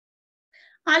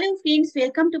Hello friends,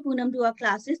 welcome to Poonam Dua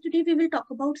classes. Today we will talk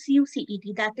about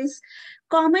CUCET, that is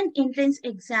Common Entrance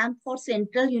Exam for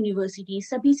Central Universities.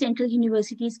 सभी Central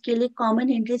Universities के लिए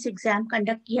Common Entrance Exam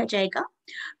conduct किया जाएगा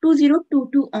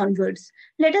 2022 onwards.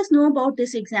 Let us know about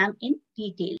this exam in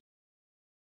detail.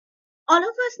 All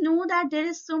of us know that there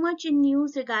is so much in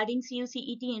news regarding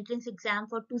CUCET entrance exam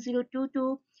for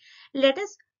 2022. Let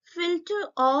us filter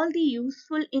all the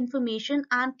useful information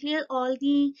and clear all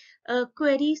the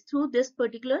queries through this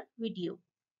particular video.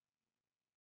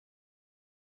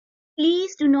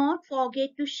 Please do not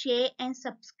forget to share and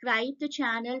subscribe the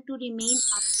channel to remain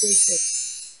updated.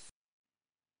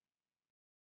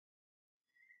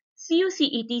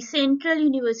 CUCET, Central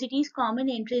Universities Common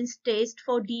Entrance Test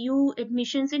for DU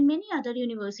admissions in many other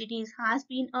universities, has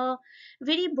been a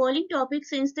very boiling topic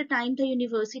since the time the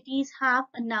universities have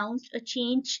announced a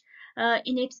change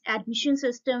in its admission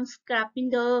system, scrapping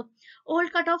the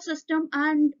old cutoff system,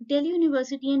 and Delhi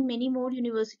University and many more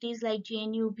universities like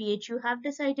JNU, BHU have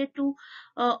decided to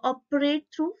operate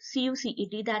through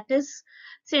CUCET, that is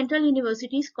Central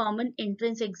University's Common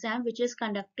Entrance Exam, which is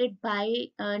conducted by,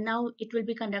 now it will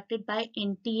be conducted by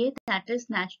NTA, that is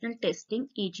National Testing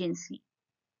Agency.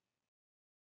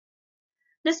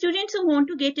 The students who want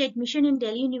to get admission in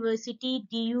Delhi University,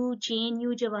 DU,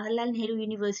 JNU, Jawaharlal Nehru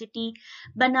University,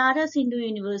 Banaras Hindu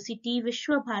University,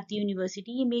 Vishwa Bharati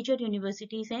University, ये major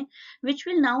universities हैं, which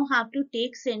will now have to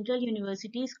take Central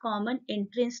University's Common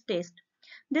Entrance Test.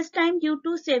 This time, due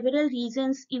to several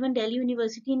reasons, even Delhi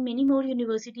University and many more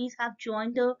universities have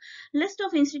joined the list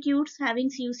of institutes having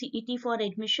CUCET for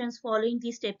admissions following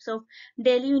the steps of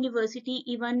Delhi University.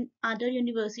 Even other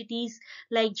universities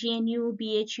like JNU,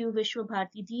 BHU, Vishwa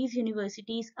Bharati, these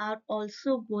universities are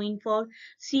also going for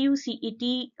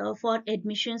CUCET for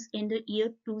admissions in the year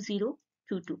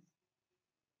 2022.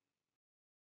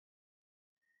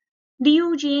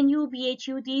 DU, JNU,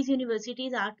 BHU, these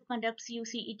universities are to conduct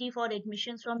CUCET for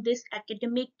admissions from this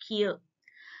academic year.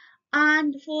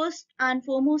 And first and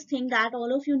foremost thing that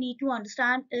all of you need to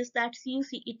understand is that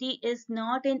CUCET is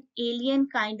not an alien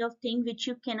kind of thing which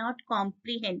you cannot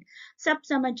comprehend. सब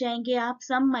समझ जाएंगे आप.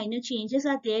 Some minor changes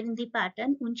are there in the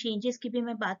pattern. उन changes की भी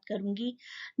मैं बात करूंगी.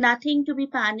 Nothing to be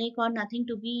panic or nothing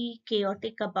to be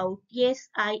chaotic about. Yes,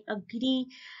 I agree.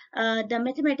 The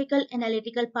mathematical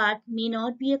analytical part may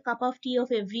not be a cup of tea of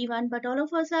everyone, but all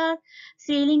of us are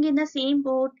sailing in the same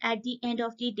boat at the end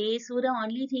of the day. So the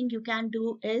only thing you can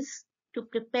do is to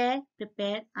prepare,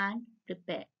 prepare and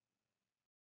prepare.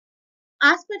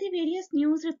 As per the various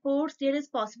news reports, there is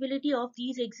possibility of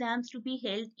these exams to be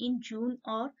held in June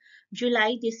or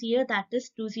July this year, that is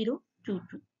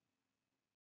 2022.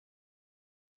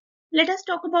 Let us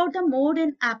talk about the mode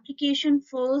and application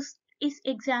first. इस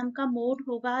exam का mode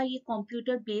होगा, ये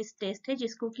computer based test है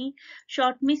जिसको कि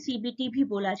short में CBT भी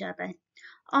बोला जाता है.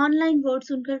 ऑनलाइन वर्ड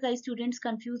सुनकर कई स्टूडेंट्स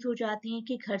कंफ्यूज हो जाते हैं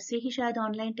कि घर से ही शायद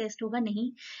ऑनलाइन टेस्ट होगा.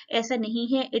 नहीं, ऐसा नहीं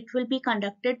है. It will be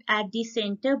conducted at the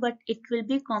centre but it will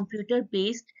be computer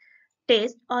based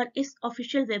test. और इस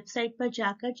ऑफिशियल वेबसाइट पर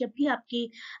जाकर जब भी आपके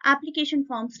एप्लीकेशन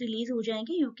फॉर्म्स रिलीज हो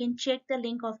जाएंगे, you can check the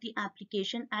link of the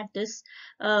application at this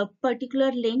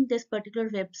particular link, this particular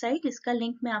website. इसका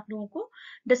लिंक मैं आप लोगों को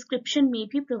डिस्क्रिप्शन में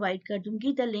भी प्रोवाइड कर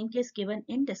दूंगी. The link is given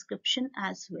in description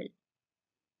as well.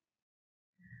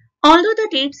 Although the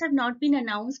dates have not been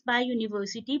announced by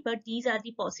university, but these are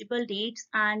the possible dates,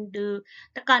 and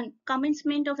the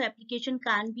commencement of application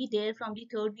can be there from the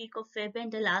third week of Feb,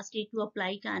 and the last date to apply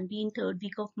can be in third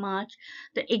week of March.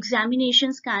 The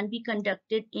examinations can be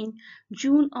conducted in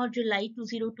June or July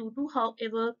 2022.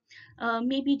 However,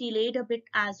 may be delayed a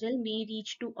bit as well, may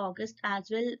reach to August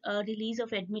as well. Release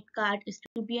of admit card is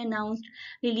to be announced.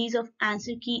 Release of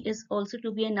answer key is also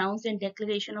to be announced, and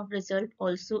declaration of result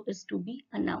also is to be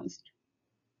announced.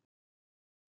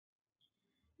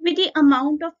 With the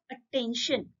amount of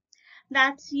attention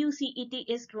that CUCET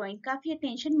is drawing, काफी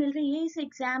attention मिल रही है इस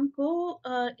exam को.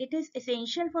 It is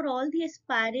essential for all the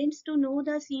aspirants to know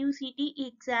the CUCET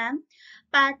exam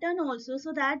pattern also,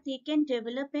 so that they can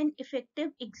develop an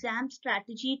effective exam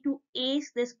strategy to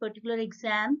ace this particular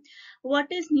exam.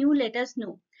 What is new? Let us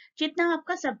know. जितना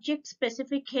आपका subject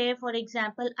specific है, for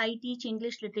example I teach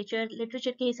English literature,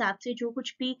 literature के हिसाब से जो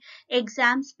कुछ भी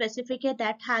exam specific है,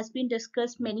 that has been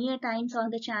discussed many a times on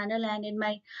the channel and in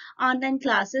my online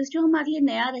classes. जो हमारे लिए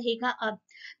नया रहेगा अब,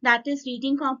 that is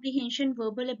reading comprehension,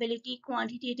 verbal ability,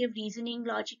 quantitative reasoning,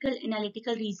 logical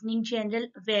analytical reasoning, general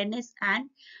awareness and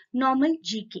normal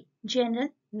GK, general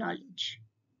knowledge.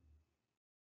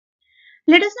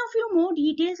 Let us know few more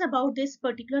details about this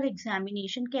particular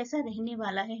examination. कैसा रहने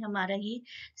वाला है हमारा ये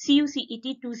CUCET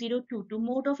 2022.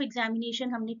 मोड ऑफ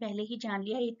एग्जामिनेशन हमने पहले ही जान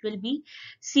लिया. इट विल बी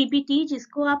CBT,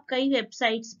 जिसको आप कई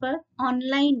वेबसाइट्स पर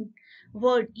ऑनलाइन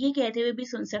वर्ड ये कहते हुए भी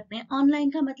सुन सकते हैं. ऑनलाइन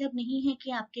का मतलब नहीं है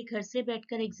कि आपके घर से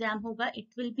बैठकर एग्जाम होगा. It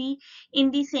will be in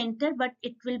the centre, but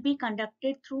it will be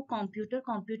conducted through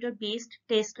computer based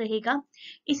test रहेगा.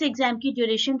 इस एग्जाम की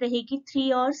ड्यूरेशन रहेगी 3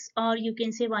 hours और you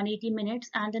can say 180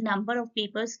 minutes, and the number of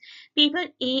papers, paper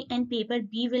A and paper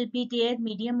B will be there.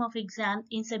 Medium of exam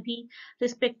इन सभी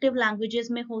respective languages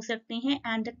में हो सकते हैं,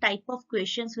 and the type of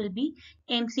questions will be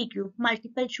MCQ,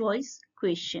 multiple choice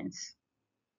questions.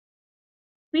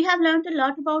 We have learned a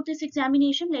lot about this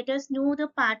examination. Let us know the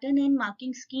pattern and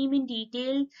marking scheme in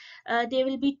detail. There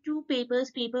will be two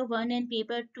papers, paper 1 and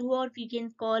paper 2, or we can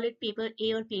call it paper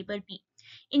A or paper B.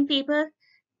 In paper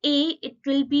A, it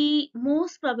will be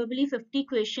most probably 50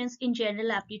 questions in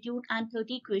general aptitude and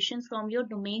 30 questions from your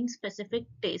domain specific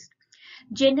test.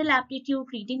 General aptitude,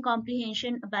 reading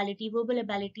comprehension ability, verbal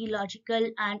ability, logical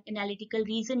and analytical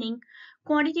reasoning,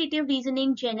 quantitative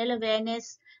reasoning, general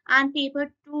awareness, and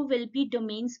paper 2 will be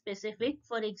domain specific.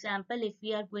 For example, if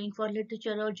we are going for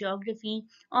literature or geography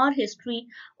or history,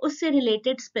 उससे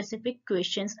related specific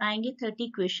questions आएंगे.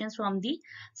 30 questions from the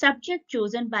subject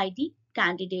chosen by the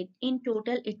candidate. In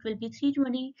total, it will be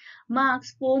 320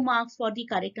 marks, 4 marks for the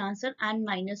correct answer and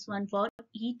 -1 for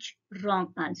each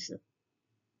wrong answer.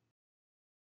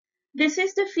 This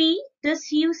is the fee. The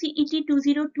CUCET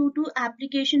 2022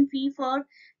 application fee for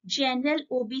general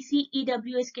OBC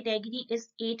EWS category is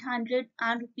 800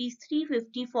 and rupees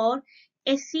 350 for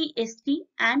SC, ST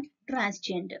and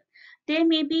transgender. There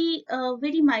may be a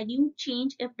very minute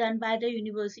change if done by the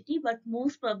university, but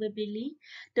most probably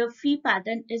the fee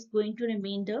pattern is going to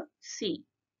remain the same.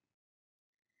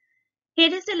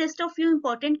 Here is the list of few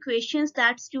important questions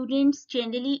that students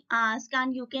generally ask,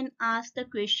 and you can ask the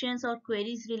questions or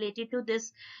queries related to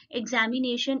this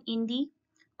examination in the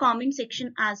comment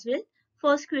section as well.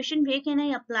 First question, where can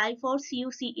I apply for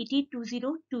CUCET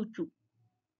 2022?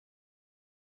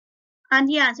 And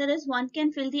the answer is one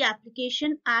can fill the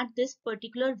application at this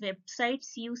particular website,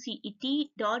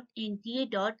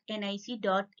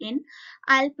 cucet.nta.nic.in.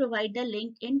 I'll provide the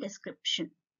link in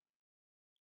description.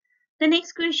 The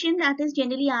next question that is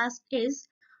generally asked is,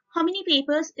 how many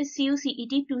papers is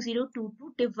CUCET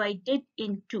 2022 divided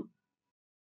into?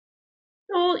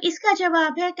 So, इसका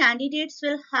जवाब है candidates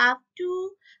will have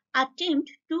to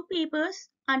attempt 2 papers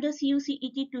under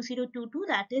CUCET 2022,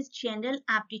 that is general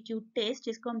aptitude test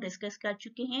जिसको हम discuss कर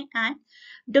चुके हैं, and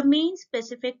domain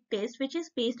specific test which is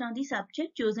based on the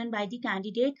subject chosen by the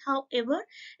candidate. However,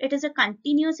 it is a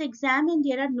continuous exam and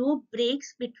there are no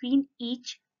breaks between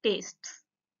each tests.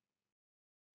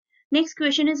 Next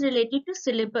question is related to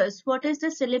syllabus. What is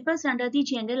the syllabus under the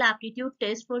general aptitude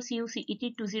test for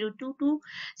CUCET 2022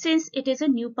 since it is a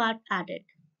new part added?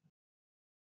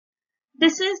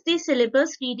 This is the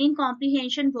syllabus: reading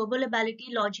comprehension, verbal ability,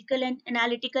 logical and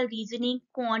analytical reasoning,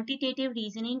 quantitative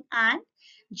reasoning and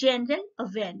general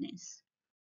awareness.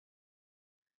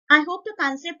 I hope the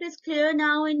concept is clear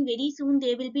now, and very soon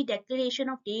there will be declaration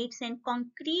of dates and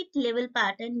concrete level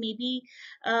pattern maybe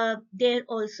there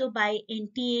also by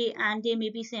NTA, and there may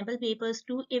be sample papers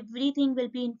too. Everything will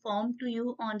be informed to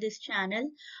you on this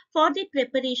channel. For the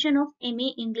preparation of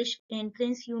MA English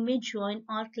entrance, you may join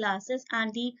our classes,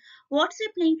 and the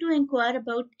WhatsApp link to inquire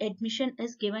about admission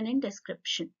is given in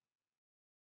description.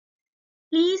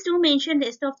 Please do mention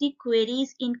rest of the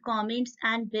queries in comments,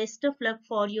 and best of luck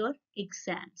for your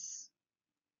exams.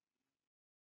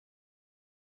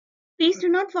 Please do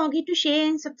not forget to share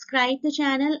and subscribe the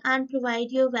channel and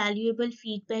provide your valuable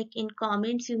feedback in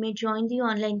comments. You may join the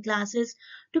online classes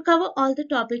to cover all the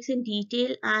topics in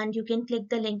detail, and you can click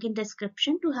the link in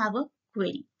description to have a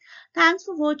query. Thanks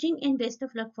for watching and best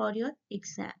of luck for your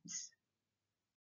exams.